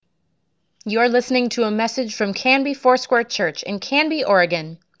You're listening to a message from Canby Foursquare Church in Canby,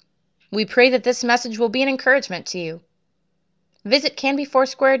 Oregon. We pray that this message will be an encouragement to you. Visit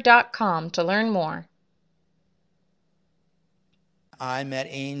canbyfoursquare.com to learn more. I met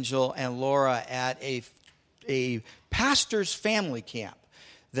Angel and Laura at a pastor's family camp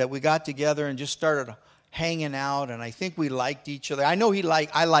that we got together and just started hanging out, and I think we liked each other. I know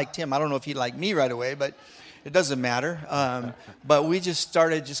I liked him. I don't know if he liked me right away, but it doesn't matter. But we just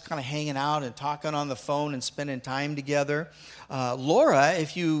started just kind of hanging out and talking on the phone and spending time together. Laura,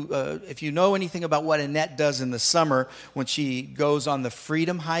 if you know anything about what Annette does in the summer when she goes on the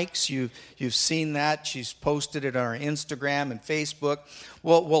freedom hikes, you've seen that. She's posted it on her Instagram and Facebook.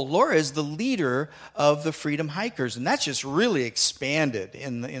 Well, Laura is the leader of the Freedom Hikers, and that's just really expanded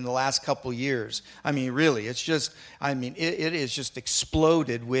in the last couple years. I mean, really, it is just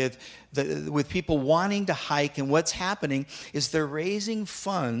exploded with people wanting to hike, and what's happening is they're raising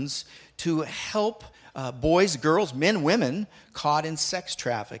funds to help boys, girls, men, women caught in sex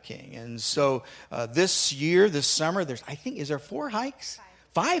trafficking. And so this summer, is there 4 hikes?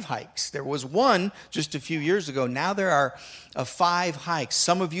 5 hikes. There was one just a few years ago. Now there are 5 hikes.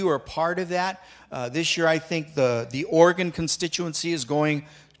 Some of you are part of that. This year, I think the Oregon constituency is going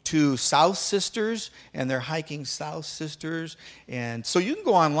to South Sisters, and they're hiking South Sisters. And so you can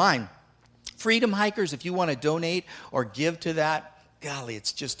go online. Freedom Hikers, if you want to donate or give to that, golly,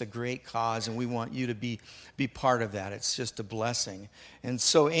 it's just a great cause, and we want you to be part of that. It's just a blessing. And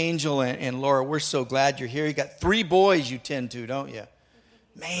so, Angel and Laura, we're so glad you're here. You got 3 boys you tend to, don't you?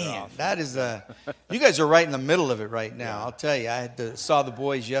 Man, that is you guys are right in the middle of it right now. I'll tell you, saw the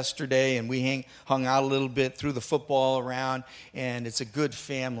boys yesterday, and we hung out a little bit, threw the football around, and it's a good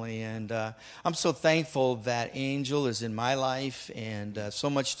family. And I'm so thankful that Angel is in my life, and so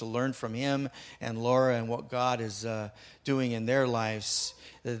much to learn from him and Laura and what God is doing in their lives.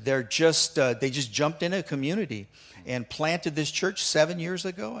 They just jumped in a community and planted this church 7 years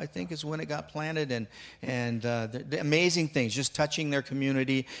ago, I think is when it got planted, and the amazing things, just touching their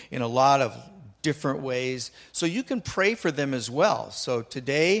community in a lot of different ways. So you can pray for them as well. So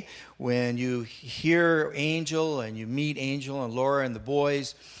today, when you hear Angel and you meet Angel and Laura and the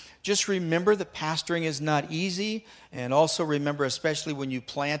boys, just remember that pastoring is not easy, and also remember, especially when you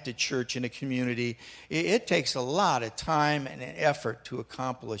plant a church in a community, it takes a lot of time and effort to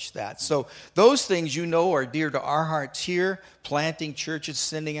accomplish that. So those things are dear to our hearts here, planting churches,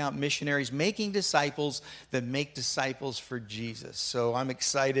 sending out missionaries, making disciples that make disciples for Jesus. So I'm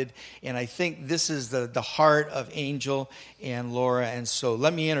excited, and I think this is the heart of Angel and Laura. And so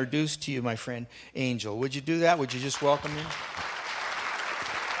let me introduce to you my friend Angel. Would you do that? Would you just welcome him?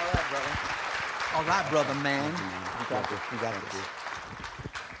 All right, brother, man. You got this.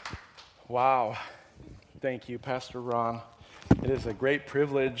 Wow. Thank you, Pastor Ron. It is a great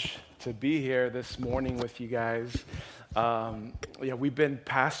privilege to be here this morning with you guys. We've been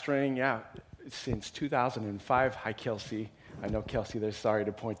pastoring, since 2005. Hi, Kelsey. I know Kelsey there. Sorry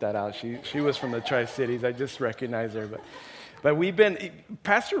to point that out. She was from the Tri-Cities. I just recognize her. But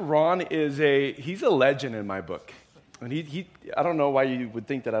Pastor Ron he's a legend in my book. And I don't know why you would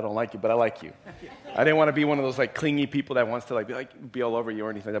think that I don't like you, but I like you. I didn't want to be one of those clingy people that wants to be all over you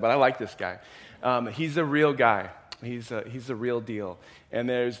or anything like that, but I like this guy. He's a real guy. He's a real deal. And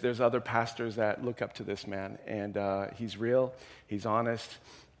there's other pastors that look up to this man, and he's real. He's honest.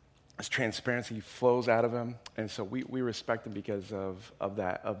 His transparency flows out of him, and so we respect him because of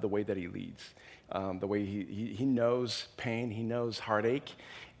the way that he leads, the way he knows pain, he knows heartache.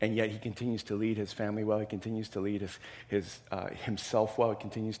 And yet he continues to lead his family well. He continues to lead his himself well. He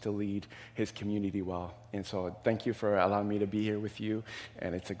continues to lead his community well. And so thank you for allowing me to be here with you.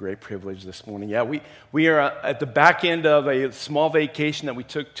 And it's a great privilege this morning. Yeah, we are at the back end of a small vacation that we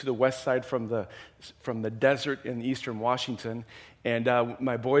took to the west side from the desert in eastern Washington. And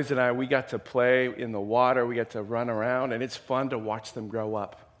my boys and I, we got to play in the water. We got to run around. And it's fun to watch them grow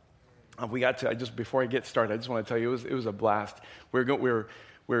up. Before I get started, I just want to tell you, it was a blast.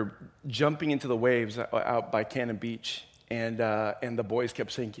 We're jumping into the waves out by Cannon Beach, and the boys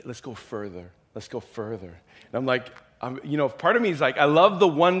kept saying, "Let's go further. Let's go further." And I'm like, part of me is like, I love the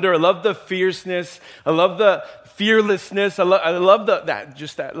wonder, I love the fierceness, I love the fearlessness, I love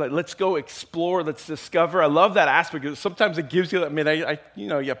that. Let's go explore, let's discover. I love that aspect. Sometimes it gives you,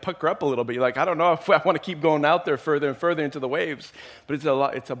 you pucker up a little bit. You're like, I don't know if I want to keep going out there further and further into the waves, but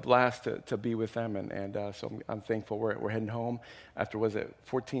it's a blast to be with them, and so I'm thankful. We're heading home after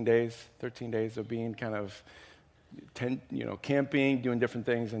 13 days of being kind of camping, doing different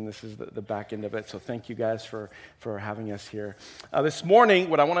things, and this is the back end of it. So thank you guys for having us here. This morning,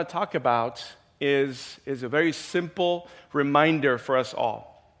 what I want to talk about is a very simple reminder for us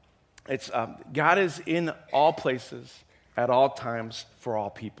all. It's God is in all places, at all times, for all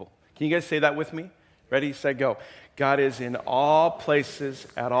people. Can you guys say that with me? Ready, set, go. God is in all places,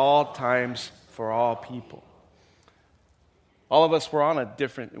 at all times, for all people. All of us, we're on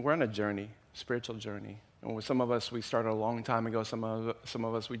a journey, spiritual journey. And with some of us, we started a long time ago. Some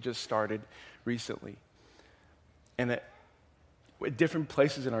of us, we just started recently. And at different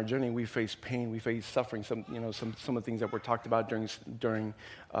places in our journey, we face pain, we face suffering. Some of the things that were talked about during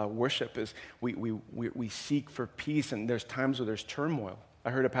worship is we seek for peace, and there's times where there's turmoil. I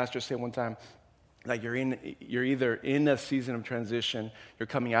heard a pastor say one time that you're either in a season of transition, you're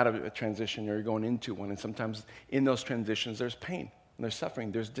coming out of a transition, or you're going into one. And sometimes in those transitions, there's pain, and there's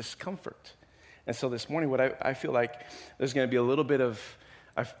suffering, there's discomfort. And so this morning, what I feel like there's going to be a little bit of,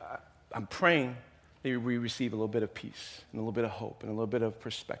 I'm praying that we receive a little bit of peace and a little bit of hope and a little bit of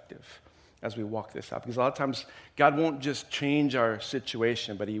perspective as we walk this out. Because a lot of times, God won't just change our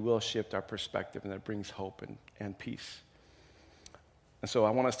situation, but he will shift our perspective, and that brings hope and peace. And so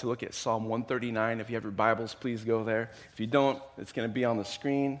I want us to look at Psalm 139. If you have your Bibles, please go there. If you don't, it's going to be on the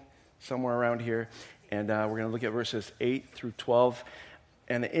screen somewhere around here. And we're going to look at verses 8 through 12.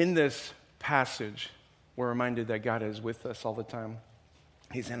 And in this passage, we're reminded that God is with us all the time.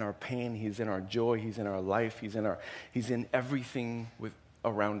 He's in our pain, he's in our joy, he's in our life, he's in everything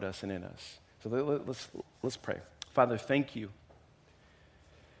around us and in us. So let's pray. Father, thank you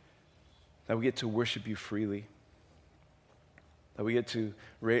that we get to worship you freely, that we get to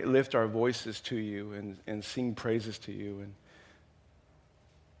lift our voices to you and sing praises to you, and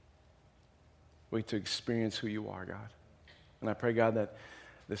we get to experience who you are, God. And I pray, God, that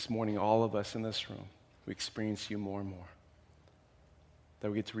this morning, all of us in this room, we experience you more and more. That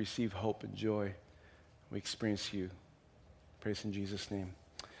we get to receive hope and joy. We experience you. Praise in Jesus' name.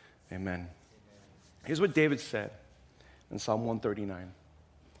 Amen. Here's what David said in Psalm 139.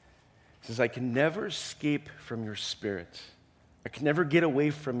 He says, I can never escape from your spirit. I can never get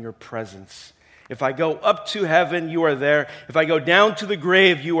away from your presence. If I go up to heaven, you are there. If I go down to the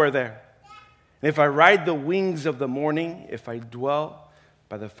grave, you are there. And if I ride the wings of the morning, if I dwell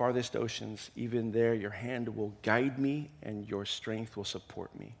by the farthest oceans, even there your hand will guide me and your strength will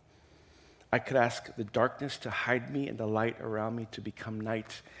support me. I could ask the darkness to hide me and the light around me to become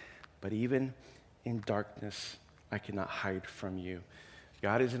night, but even in darkness I cannot hide from you.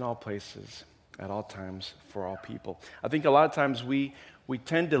 God is in all places, at all times, for all people. I think a lot of times we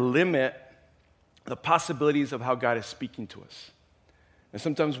tend to limit the possibilities of how God is speaking to us. And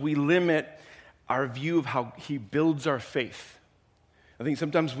sometimes we limit our view of how he builds our faith. I think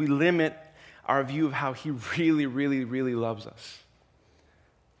sometimes we limit our view of how he really, really, really loves us.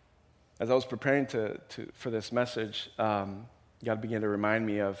 As I was preparing for this message, God began to remind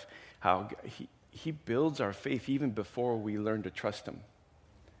me of how he builds our faith even before we learn to trust him.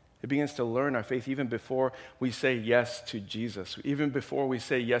 He begins to learn our faith even before we say yes to Jesus, even before we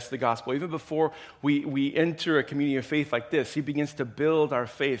say yes to the gospel, even before we enter a community of faith like this. He begins to build our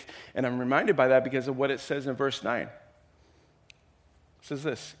faith. And I'm reminded by that because of what it says in verse 9. It says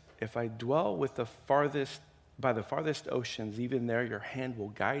this, if I dwell by the farthest oceans, even there your hand will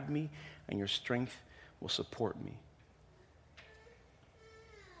guide me and your strength will support me.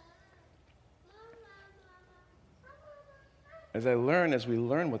 As we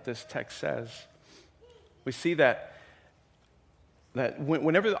learn what this text says, we see that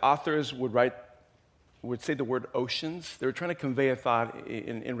whenever the authors would say the word oceans, they were trying to convey a thought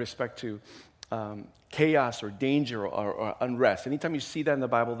in respect to chaos or danger or unrest. Anytime you see that in the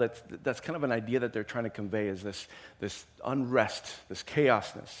Bible, that's kind of an idea that they're trying to convey is this unrest, this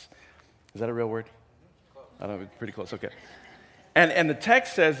chaosness. Is that a real word? I don't know, pretty close, okay. And the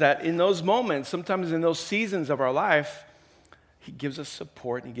text says that in those moments, sometimes in those seasons of our life, he gives us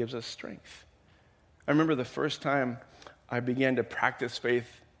support and he gives us strength. I remember the first time I began to practice faith,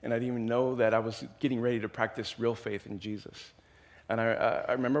 and I didn't even know that I was getting ready to practice real faith in Jesus. And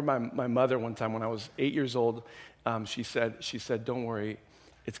I remember my mother one time when I was 8 years old, she said, don't worry,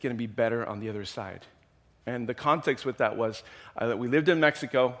 it's going to be better on the other side. And the context with that was that we lived in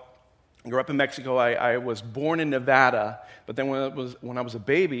Mexico. I grew up in Mexico. I was born in Nevada, but then when I was a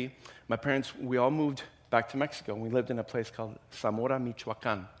baby, my parents, we all moved back to Mexico. And we lived in a place called Zamora,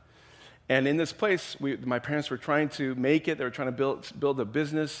 Michoacan. And in this place, my parents were trying to make it. They were trying to build a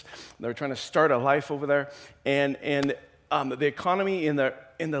business. They were trying to start a life over there. And the economy in the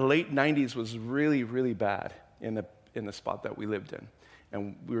late 90s was really, really bad in the spot that we lived in.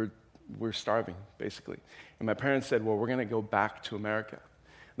 And we were starving, basically. And my parents said, well, we're going to go back to America.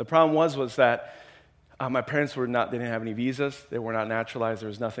 The problem was that my parents they didn't have any visas. They were not naturalized. There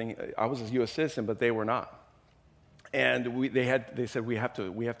was nothing. I was a U.S. citizen, but they were not. And they said, we have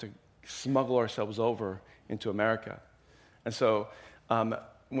to smuggle ourselves over into America. And so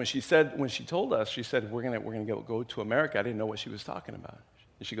when she told us, she said, we're gonna go to America, I didn't know what she was talking about.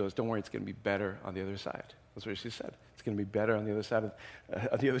 And she goes, don't worry, it's going to be better on the other side. That's what she said. It's going to be better on the other side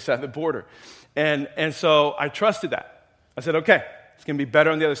of the border. And so I trusted that. I said, okay, it's going to be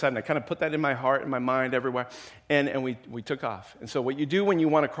better on the other side. And I kind of put that in my heart, in my mind, everywhere. And we took off. And so what you do when you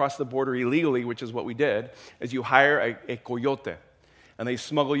want to cross the border illegally, which is what we did, is you hire a coyote. And they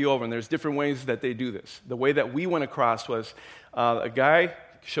smuggle you over. And there's different ways that they do this. The way that we went across was a guy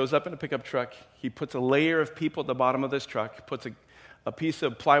shows up in a pickup truck. He puts a layer of people at the bottom of this truck, puts a piece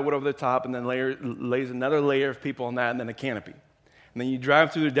of plywood over the top, and then lays another layer of people on that, and then a canopy. And then you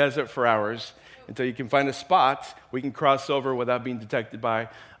drive through the desert for hours until you can find a spot where you can cross over without being detected by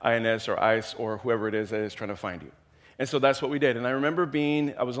INS or ICE or whoever it is that is trying to find you. And so that's what we did. And I remember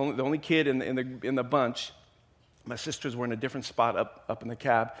I was the only kid in the bunch. My sisters were in a different spot up in the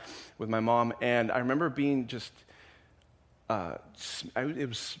cab with my mom, and I remember being just, it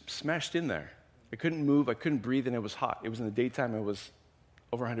was smashed in there. I couldn't move, I couldn't breathe, and it was hot. It was in the daytime, it was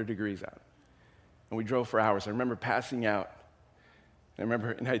over 100 degrees out. And we drove for hours. I remember passing out.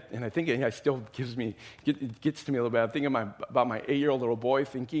 And I think it still gets to me a little bit. I'm thinking about my 8-year-old little boy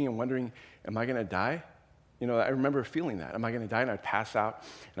thinking and wondering, am I going to die? I remember feeling that. Am I going to die? And I'd pass out,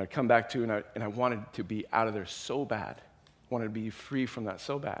 and I'd come back to, and I wanted to be out of there so bad. I wanted to be free from that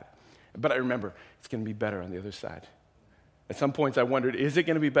so bad. But I remember, it's going to be better on the other side. At some points, I wondered, is it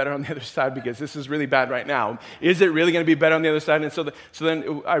going to be better on the other side? Because this is really bad right now. Is it really going to be better on the other side? And so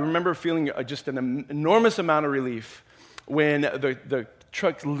then I remember feeling just an enormous amount of relief when the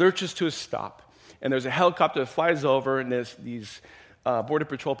truck lurches to a stop, and there's a helicopter that flies over, and there's these Border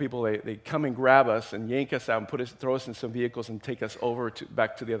Patrol people, they come and grab us and yank us out and throw us in some vehicles and take us over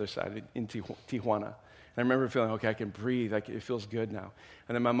back to the other side in Tijuana. And I remember feeling, okay, I can breathe. It feels good now.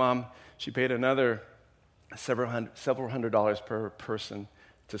 And then my mom, she paid another several hundred dollars per person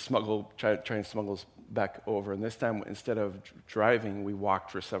to try and smuggle us back over. And this time, instead of driving, we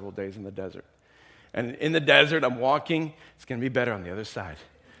walked for several days in the desert. And in the desert, I'm walking. It's going to be better on the other side.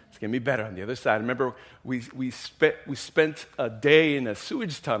 It's going to be better on the other side. I remember we spent a day in a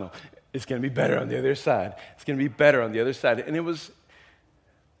sewage tunnel. It's going to be better on the other side. It's going to be better on the other side. And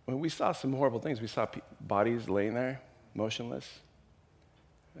we saw some horrible things. We saw bodies laying there, motionless.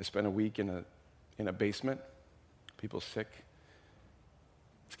 I spent a week in a basement, people sick.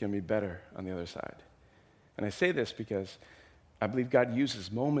 It's going to be better on the other side. And I say this because I believe God uses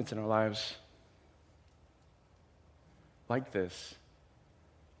moments in our lives like this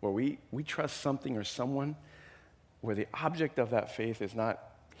where we trust something or someone where the object of that faith is not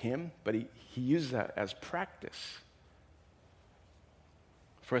Him, but He uses that as practice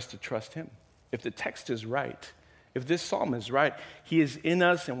for us to trust Him. If the text is right, if this psalm is right, He is in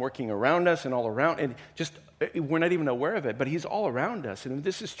us and working around us and all around, and just we're not even aware of it, but He's all around us. And if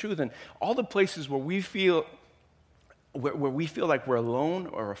this is true, then all the places where we feel like we're alone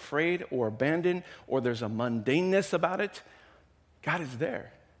or afraid or abandoned or there's a mundaneness about it, God is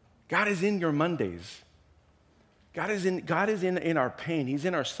there. God is in your Mondays. God is in our pain. He's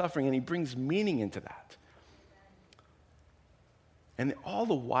in our suffering, and He brings meaning into that. And all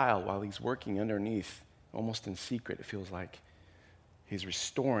the while He's working underneath, almost in secret, it feels like He's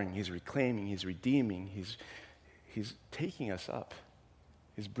restoring, He's reclaiming, He's redeeming, He's taking us up.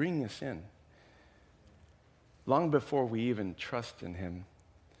 He's bringing us in. Long before we even trust in Him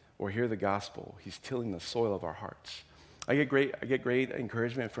or hear the gospel, He's tilling the soil of our hearts. I get great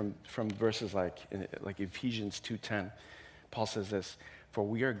encouragement from verses like Ephesians 2:10. Paul says this, "For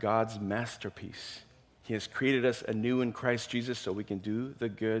we are God's masterpiece. He has created us anew in Christ Jesus so we can do the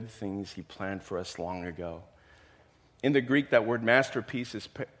good things He planned for us long ago." In the Greek, that word masterpiece is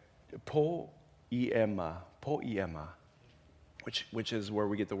poema, which is where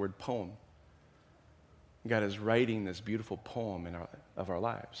we get the word poem. God is writing this beautiful poem of our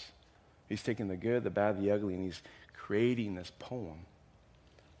lives. He's taking the good, the bad, the ugly, and He's creating this poem.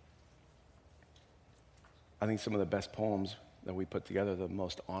 I think some of the best poems that we put together are the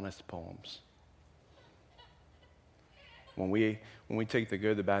most honest poems. When we take the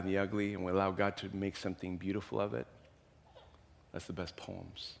good, the bad, and the ugly, and we allow God to make something beautiful of it, that's the best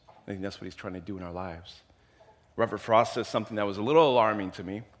poems. I think that's what He's trying to do in our lives. Robert Frost says something that was a little alarming to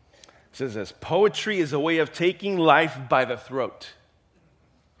me. He says this, "Poetry is a way of taking life by the throat."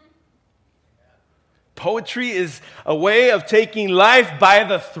 Poetry is a way of taking life by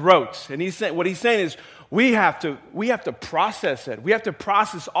the throat. And what he's saying is we have to process it. We have to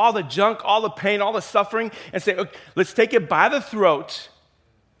process all the junk, all the pain, all the suffering, and say, okay, let's take it by the throat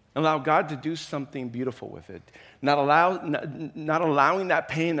Allow God to do something beautiful with it. Not allowing that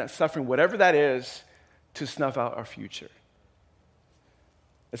pain, that suffering, whatever that is, to snuff out our future.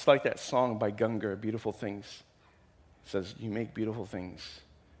 It's like that song by Gungor, Beautiful Things. It says, you make beautiful things.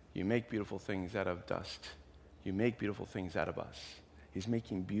 You make beautiful things out of dust. You make beautiful things out of us. He's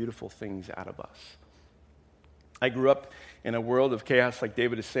making beautiful things out of us. I grew up in a world of chaos, like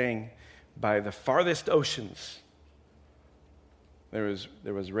David is saying, by the farthest oceans. There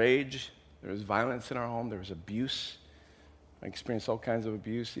was rage, there was violence in our home, there was abuse. I experienced all kinds of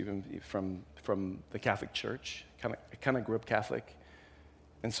abuse, even from the Catholic Church. I kind of grew up Catholic.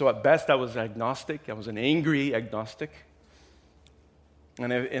 And so at best, I was agnostic. I was an angry agnostic.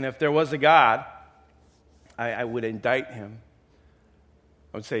 And if there was a God, I would indict him.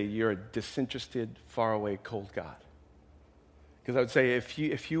 I would say, you're a disinterested, faraway, cold God. Because I would say,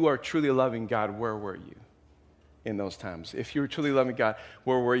 if you are truly a loving God, where were you in those times? If you were truly loving God,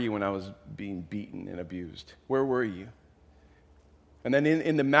 where were you when I was being beaten and abused? Where were you? And then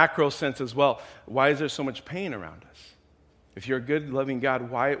in the macro sense as well, why is there so much pain around us? If you're a good, loving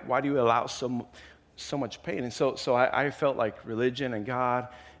God, why do you allow so much pain? And so I felt like religion and God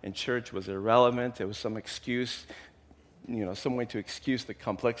and church was irrelevant. It was some excuse, some way to excuse the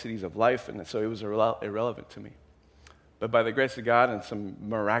complexities of life, and so it was irrelevant to me. But by the grace of God and some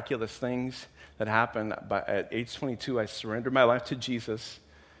miraculous things that happened, at age 22, I surrendered my life to Jesus,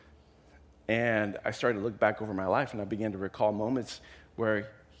 and I started to look back over my life, and I began to recall moments where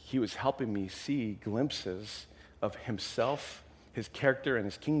he was helping me see glimpses of himself, his character, and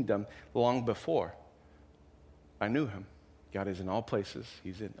his kingdom long before I knew him. God is in all places.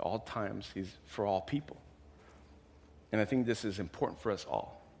 He's in all times. He's for all people. And I think this is important for us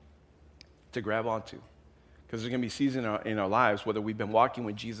all to grab onto. Because there's going to be seasons in our lives, whether we've been walking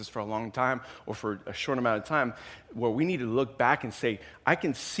with Jesus for a long time or for a short amount of time, where we need to look back and say, I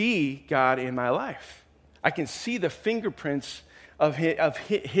can see God in my life. I can see the fingerprints of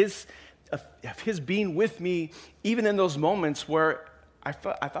his being with me, even in those moments where I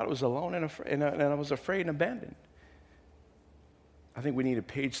thought I was alone and I was afraid and abandoned. I think we need to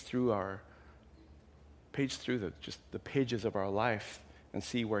page through the pages of our life and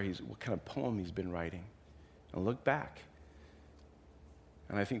see what kind of poem he's been writing, and look back.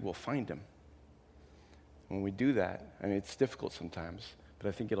 And I think we'll find him. When we do that, it's difficult sometimes, but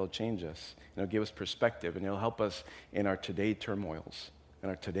I think it'll change us. It'll give us perspective, and it'll help us in our today turmoils and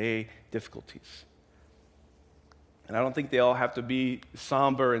our today difficulties. And I don't think they all have to be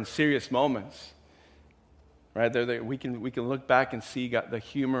somber and serious moments. Right? We can look back and see God, the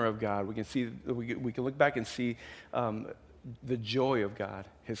humor of God. We can look back and see the joy of God,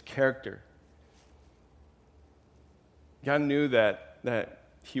 his character. God knew that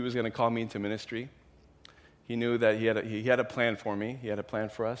he was going to call me into ministry. He knew that he had a plan for me. He had a plan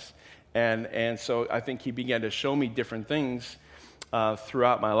for us. And so I think he began to show me different things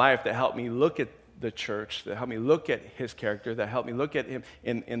throughout my life that helped me look at the church, that helped me look at his character, that helped me look at him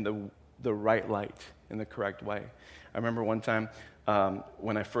in the right light, in the correct way. I remember one time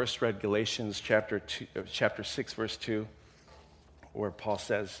when I first read Galatians chapter 6, verse 2, where Paul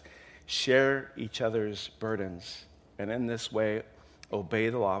says, share each other's burdens, and in this way, obey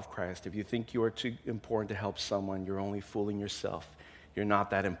the law of Christ. If you think you are too important to help someone, you're only fooling yourself. You're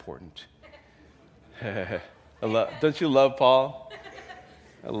not that important. Don't you love Paul?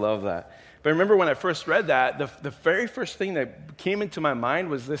 I love that. But I remember when I first read that, the very first thing that came into my mind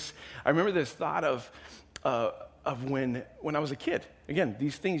was this. I remember this thought of when I was a kid. Again,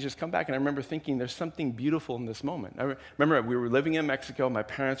 these things just come back, and I remember thinking there's something beautiful in this moment. I remember we were living in Mexico. My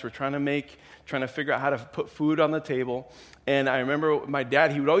parents were trying to figure out how to put food on the table. And I remember my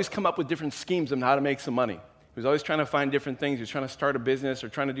dad, he would always come up with different schemes on how to make some money. He was always trying to find different things. He was trying to start a business or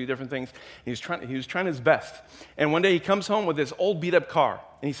trying to do different things. He was trying his best. And one day he comes home with this old beat-up car,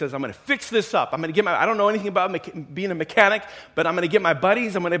 and he says, I'm going to fix this up. I don't know anything about being a mechanic, but I'm going to get my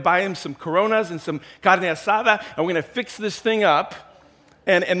buddies. I'm going to buy him some Coronas and some carne asada, and we're going to fix this thing up,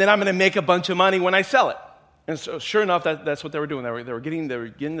 and then I'm going to make a bunch of money when I sell it. And so sure enough, that's what they were doing. They were getting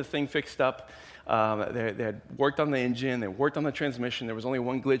the thing fixed up. They had worked on the engine, they worked on the transmission. There was only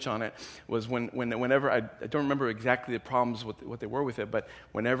one glitch on it, was whenever, I don't remember exactly the problems, what they were with it, but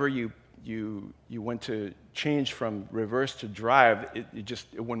whenever you went to change from reverse to drive, it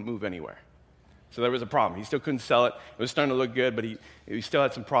wouldn't move anywhere. So there was a problem. He still couldn't sell it. It was starting to look good, but he still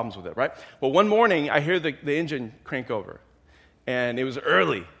had some problems with it, right? Well, one morning, I hear the engine crank over, and it was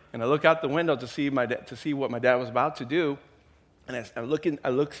early, and I look out the window to see what my dad was about to do, and I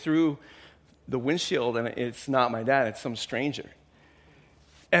look through the windshield, and it's not my dad, it's some stranger.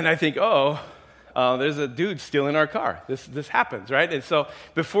 And I think, there's a dude stealing our car. This happens, right? And so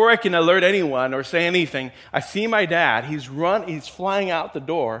before I can alert anyone or say anything, I see my dad. He's flying out the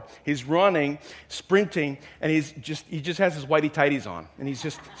door. He's running, sprinting, and he just has his whitey tighties on, and he's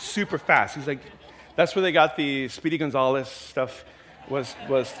just super fast. He's like, that's where they got the Speedy Gonzalez stuff. Was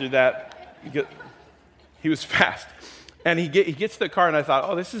through that. He was fast. And he gets to the car, and I thought,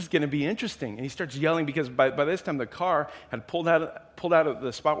 oh, this is going to be interesting. And he starts yelling because by this time the car had pulled out of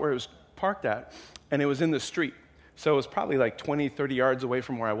the spot where it was parked at, and it was in the street. So it was probably like 20, 30 yards away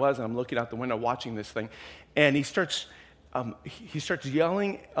from where I was, and I'm looking out the window watching this thing. And he starts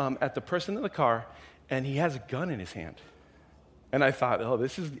yelling at the person in the car, and he has a gun in his hand. And I thought, oh,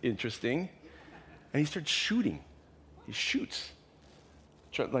 this is interesting. And he starts shooting. He shoots.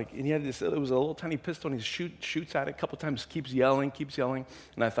 And he had it was a little tiny pistol, and he shoots at it a couple times, keeps yelling.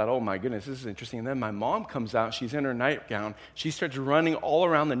 And I thought, oh my goodness, this is interesting. And then my mom comes out, she's in her nightgown. She starts running all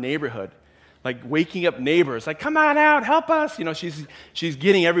around the neighborhood, like waking up neighbors, like, come on out, help us. She's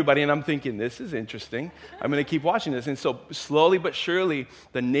getting everybody, and I'm thinking, this is interesting. I'm going to keep watching this. And so slowly but surely,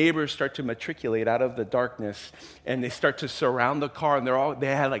 the neighbors start to matriculate out of the darkness, and they start to surround the car, and they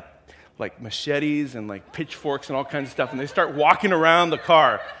had like machetes and like pitchforks and all kinds of stuff, and they start walking around the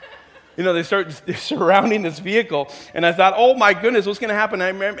car. They start surrounding this vehicle, and I thought, oh my goodness, what's going to happen? I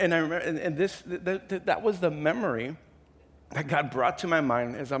remember, and that was the memory that God brought to my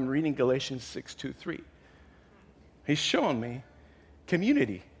mind as I'm reading Galatians 6:2-3. He's showing me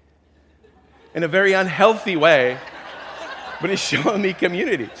community in a very unhealthy way, but he's showing me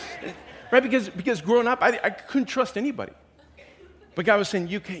community, right? Because growing up, I couldn't trust anybody. But God was saying,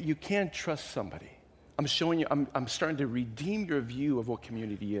 you can trust somebody. I'm showing you, I'm starting to redeem your view of what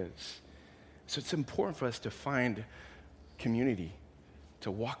community is. So it's important for us to find community, to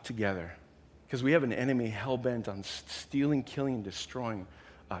walk together. Because we have an enemy hell-bent on stealing, killing, and destroying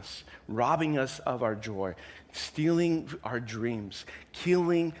us, robbing us of our joy, stealing our dreams,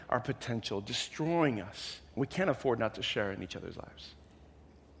 killing our potential, destroying us. We can't afford not to share in each other's lives.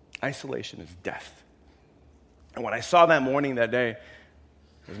 Isolation is death. And when I saw that morning that day,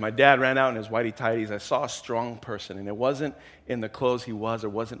 as my dad ran out in his whitey tighties, I saw a strong person. And it wasn't in the clothes he was or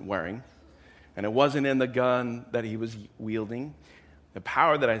wasn't wearing. And it wasn't in the gun that he was wielding. The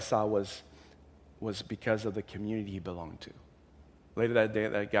power that I saw was because of the community he belonged to. Later that day,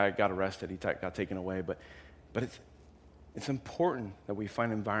 that guy got arrested. He got taken away. But it's important that we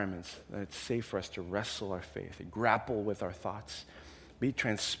find environments that it's safe for us to wrestle our faith, to grapple with our thoughts, be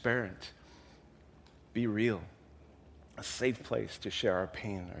transparent, be real. A safe place to share our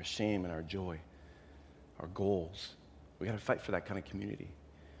pain, our shame, and our joy, our goals. We got to fight for that kind of community.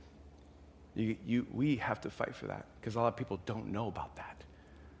 We have to fight for that because a lot of people don't know about that.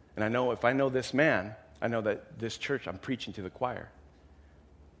 And I know if I know this man, I know that this church, I'm preaching to the choir.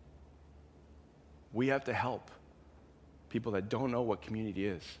 We have to help people that don't know what community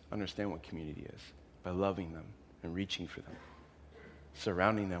is understand what community is by loving them and reaching for them,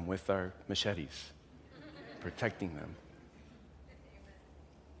 surrounding them with our machetes, protecting them.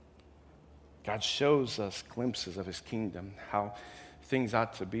 God shows us glimpses of his kingdom, how things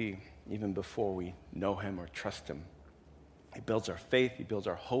ought to be even before we know him or trust him. He builds our faith, he builds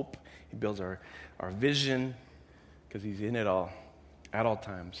our hope, he builds our vision, because he's in it all, at all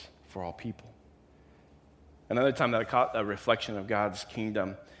times, for all people. Another time that I caught a reflection of God's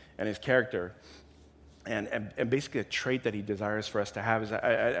kingdom and his character, and basically a trait that he desires for us to have is,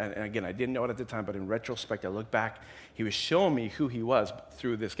 and again, I didn't know it at the time, but in retrospect, I look back, he was showing me who he was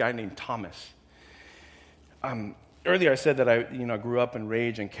through this guy named Thomas. Earlier I said that I grew up in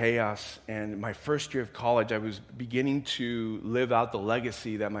rage and chaos, and my first year of college, I was beginning to live out the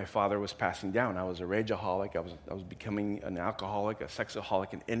legacy that my father was passing down. I was a rageaholic, I was becoming an alcoholic, a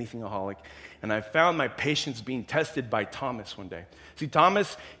sexaholic, an anythingaholic, and I found my patience being tested by Thomas one day. See,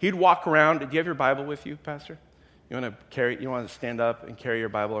 Thomas, he'd walk around. Do you have your Bible with you, Pastor? You want to stand up and carry your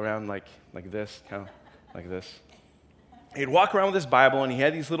Bible around like this, kind of like this? He'd walk around with his Bible, and he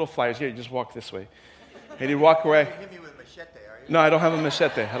had these little flyers. Here, just walk this way. And he'd walk away. You hit me with machete, are you? No, I don't have a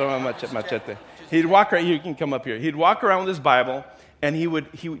machete. I don't have a machete. He'd walk around. You can come up here. He'd walk around with his Bible, and he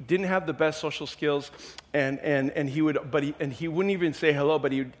didn't have the best social skills, and he wouldn't even say hello,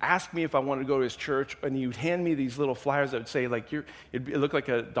 but he would ask me if I wanted to go to his church, and he would hand me these little flyers that would say it looked like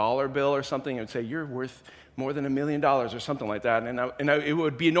a dollar bill or something. It would say you're worth more than $1 million or something like that, and it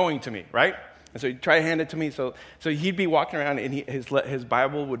would be annoying to me, right? And so he'd try to hand it to me. So he'd be walking around, and his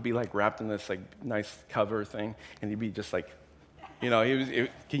Bible would be like wrapped in this like nice cover thing, and he'd be just like, can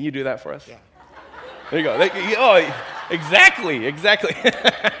you do that for us? Yeah. There you go. Exactly.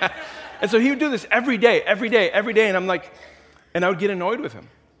 And so he would do this every day, and I'm like, and I would get annoyed with him.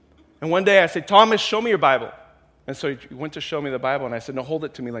 And one day I said, Thomas, show me your Bible. And so he went to show me the Bible, and I said, no, hold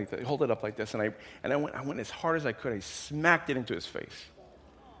it to me like that. Hold it up like this. And I went as hard as I could. I smacked it into his face.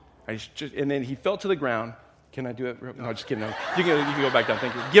 And then he fell to the ground. Can I do it? No, just kidding. No. You can go back down.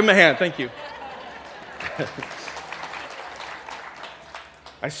 Thank you. Give him a hand. Thank you.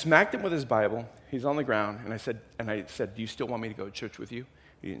 I smacked him with his Bible. He's on the ground, and I said, do you still want me to go to church with you?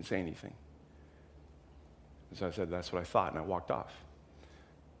 He didn't say anything. And so I said, that's what I thought, and I walked off.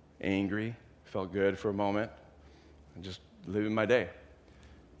 Angry, felt good for a moment, and just living my day.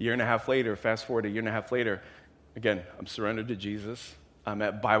 A year and a half later, fast forward a year and a half later, again, I'm surrendered to Jesus. I'm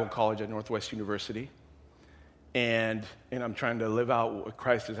at Bible college at Northwest University, and I'm trying to live out what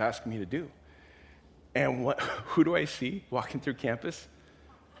Christ is asking me to do. And who do I see walking through campus?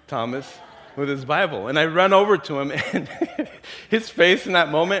 Thomas with his Bible. And I run over to him, and his face in that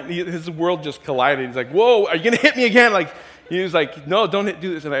moment, his world just collided. He's like, whoa, are you going to hit me again? Like, he was like, no, don't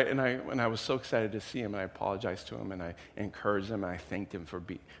do this. And I was so excited to see him, and I apologized to him, and I encouraged him, and I thanked him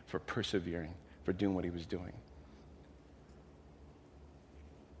for persevering, for doing what he was doing.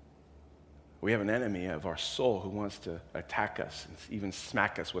 We have an enemy of our soul who wants to attack us and even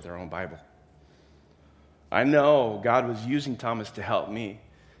smack us with our own Bible. I know God was using Thomas to help me,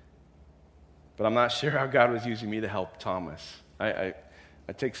 but I'm not sure how God was using me to help Thomas. I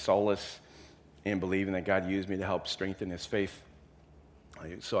take solace in believing that God used me to help strengthen his faith.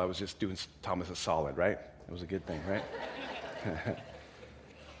 So I was just doing Thomas a solid, right? It was a good thing, right?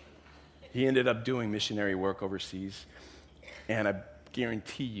 He ended up doing missionary work overseas, and I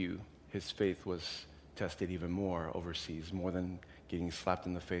guarantee you his faith was tested even more overseas, more than getting slapped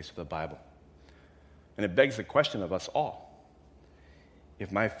in the face with a Bible. And it begs the question of us all.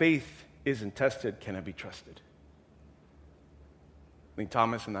 If my faith isn't tested, can it be trusted? I think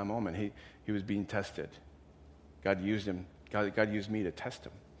Thomas in that moment, he was being tested. God used him. God used me to test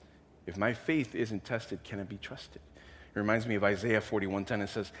him. If my faith isn't tested, can it be trusted? It reminds me of Isaiah 41:10. It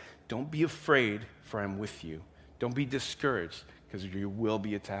says, don't be afraid, for I'm with you. Don't be discouraged, because you will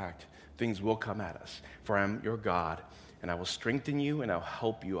be attacked. Things will come at us, for I'm your God, and I will strengthen you, and I'll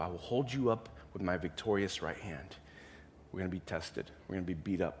help you. I will hold you up with my victorious right hand. We're going to be tested. We're going to be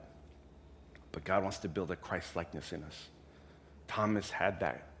beat up. But God wants to build a Christ-likeness in us. Thomas had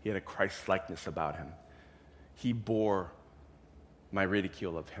that. He had a Christ-likeness about him. He bore my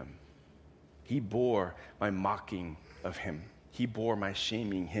ridicule of him. He bore my mocking of him. He bore my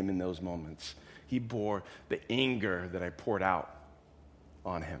shaming him in those moments. He bore the anger that I poured out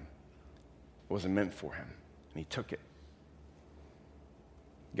on him. It wasn't meant for him, and he took it.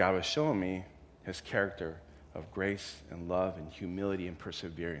 God was showing me his character of grace and love and humility and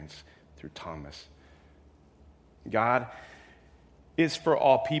perseverance through Thomas. God is for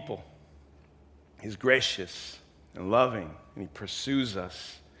all people. He's gracious and loving, and he pursues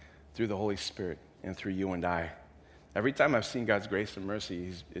us through the Holy Spirit and through you and I. Every time I've seen God's grace and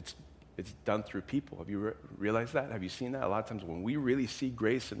mercy, it's done through people. Have you realized that? Have you seen that? A lot of times when we really see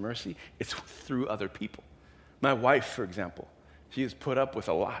grace and mercy, it's through other people. My wife, for example, she has put up with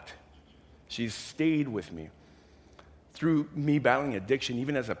a lot. She's stayed with me. Through me battling addiction,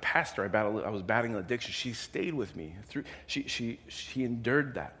 even as a pastor, I was battling addiction. She stayed with me. She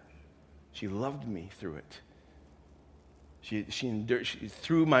endured that. She loved me through it. She endured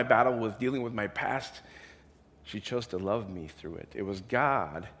through my battle with dealing with my past. She chose to love me through it. It was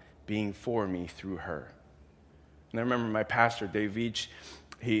God being for me through her. And I remember my pastor, Dave Veach,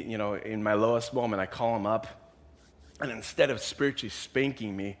 in my lowest moment, I call him up, and instead of spiritually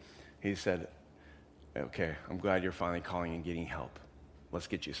spanking me, he said, okay, I'm glad you're finally calling and getting help. Let's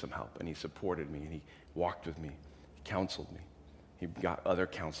get you some help. And he supported me, and he walked with me. He counseled me. He got other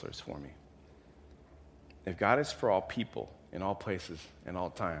counselors for me. If God is for all people, in all places, in all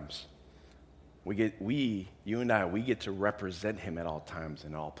times, you and I, we get to represent him at all times,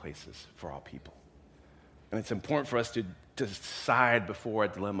 in all places, for all people. And it's important for us to decide before a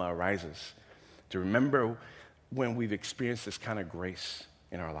dilemma arises, to remember when we've experienced this kind of grace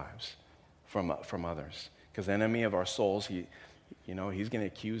in our lives from others. Because the enemy of our souls, he's going to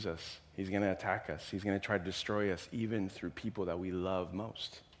accuse us. He's going to attack us. He's going to try to destroy us, even through people that we love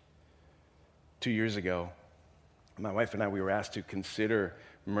most. 2 years ago, my wife and I, we were asked to consider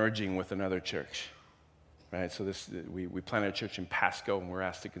merging with another church. Right? So we planted a church in Pasco, and we're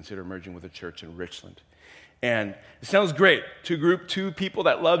asked to consider merging with a church in Richland. And it sounds great. Two people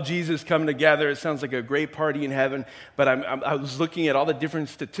that love Jesus coming together. It sounds like a great party in heaven. But I was looking at all the different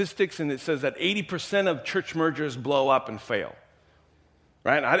statistics, and it says that 80% of church mergers blow up and fail.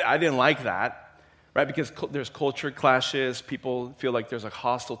 Right? I didn't like that. right? Because there's culture clashes. People feel like there's a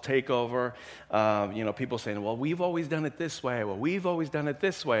hostile takeover. People saying, well, we've always done it this way. Well, we've always done it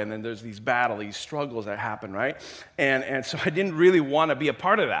this way. And then there's these struggles that happen, right? And so I didn't really want to be a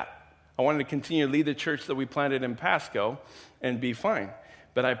part of that. I wanted to continue to lead the church that we planted in Pasco and be fine.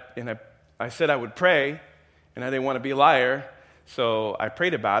 But I said I would pray, and I didn't want to be a liar. So I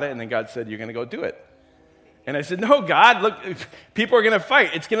prayed about it, and then God said, you're going to go do it. And I said, no, God, look, people are going to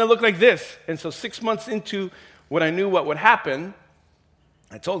fight. It's going to look like this. And so 6 months into what I knew what would happen,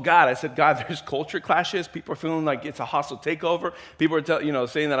 I told God, I said, God, there's culture clashes. People are feeling like it's a hostile takeover. People are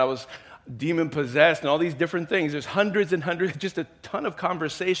saying that I was demon-possessed and all these different things. There's hundreds and hundreds, just a ton of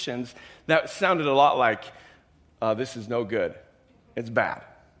conversations that sounded a lot like, this is no good. It's bad.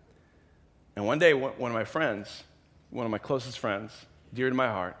 And one day, one of my friends, one of my closest friends, dear to my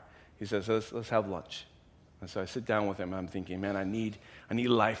heart, he says, let's have lunch. And so I sit down with him, and I'm thinking, man, I need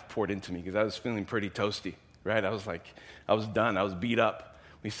life poured into me, because I was feeling pretty toasty, right? I was done. I was beat up.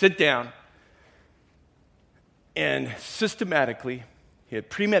 We sit down, and systematically, he had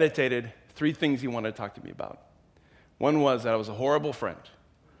premeditated 3 things he wanted to talk to me about. One was that I was a horrible friend,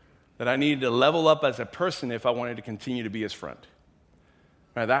 that I needed to level up as a person if I wanted to continue to be his friend.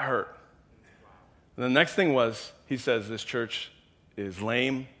 Right, that hurt. And the next thing was, he says, this church is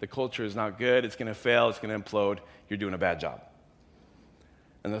lame, the culture is not good, it's going to fail, it's going to implode, you're doing a bad job.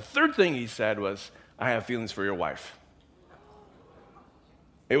 And the third thing he said was, I have feelings for your wife.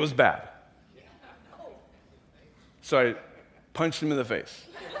 It was bad. So I punched him in the face.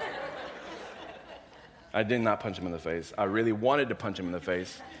 I did not punch him in the face. I really wanted to punch him in the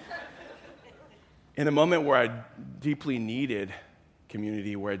face. In a moment where I deeply needed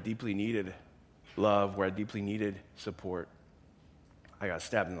community, where I deeply needed love, where I deeply needed support, I got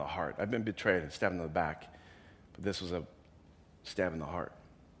stabbed in the heart. I've been betrayed and stabbed in the back, but this was a stab in the heart.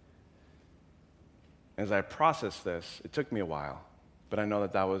 As I processed this, it took me a while, but I know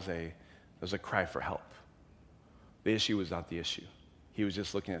that was a cry for help. The issue was not the issue. He was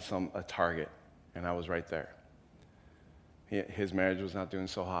just looking at a target, and I was right there. His marriage was not doing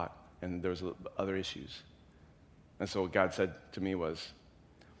so hot, and there was other issues. And so what God said to me was,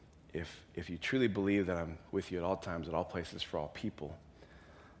 if you truly believe that I'm with you at all times, at all places, for all people,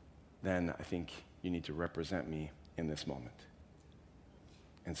 then I think you need to represent me in this moment.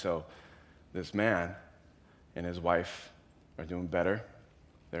 And so this man and his wife are doing better.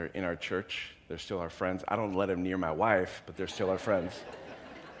 They're in our church. They're still our friends. I don't let them near my wife, but they're still our friends.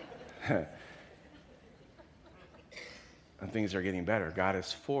 And things are getting better. God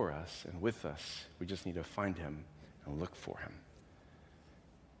is for us and with us. We just need to find him and look for him.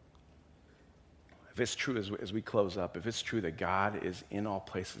 If it's true, as we close up, if it's true that God is in all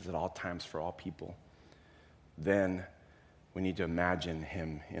places at all times for all people, then we need to imagine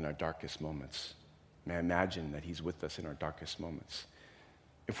him in our darkest moments. May I imagine that he's with us in our darkest moments.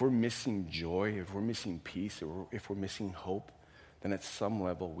 If we're missing joy, if we're missing peace, if we're missing hope, then at some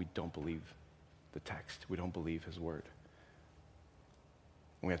level we don't believe the text. We don't believe his word.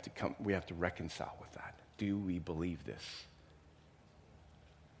 And we have to reconcile with that. Do we believe this?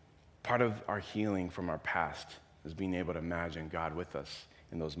 Part of our healing from our past is being able to imagine God with us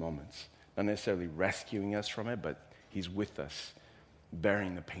in those moments. Not necessarily rescuing us from it, but he's with us,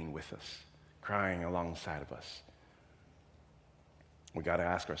 bearing the pain with us, crying alongside of us. We got to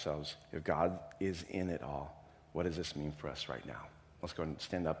ask ourselves, if God is in it all, what does this mean for us right now? Let's go and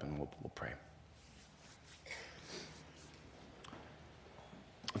stand up and we'll pray.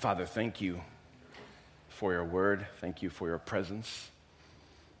 Father, thank you for your word. Thank you for your presence.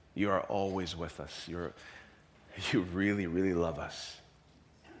 You are always with us. You really, really love us.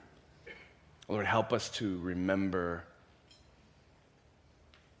 Lord, help us to remember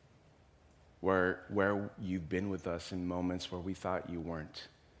where you've been with us in moments where we thought you weren't,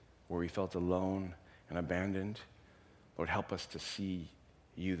 where we felt alone and abandoned. Lord, help us to see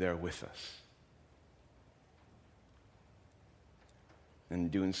you there with us. In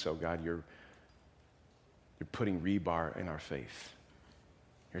doing so, God, you're putting rebar in our faith.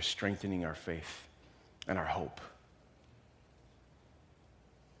 You're strengthening our faith and our hope.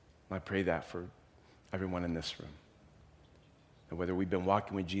 And I pray that for everyone in this room. And whether we've been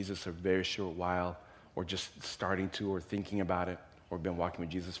walking with Jesus a very short while, or just starting to, or thinking about it, or been walking with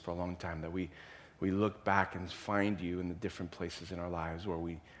Jesus for a long time, that we look back and find you in the different places in our lives where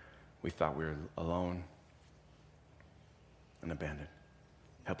we thought we were alone and abandoned.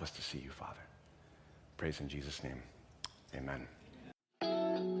 Help us to see you, Father. Praise in Jesus' name. Amen.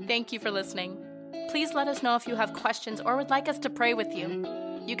 Thank you for listening. Please let us know if you have questions or would like us to pray with you.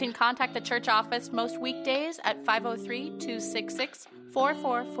 You can contact the church office most weekdays at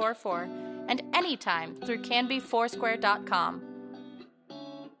 503-266-4444 and anytime through CanbyFoursquare.com.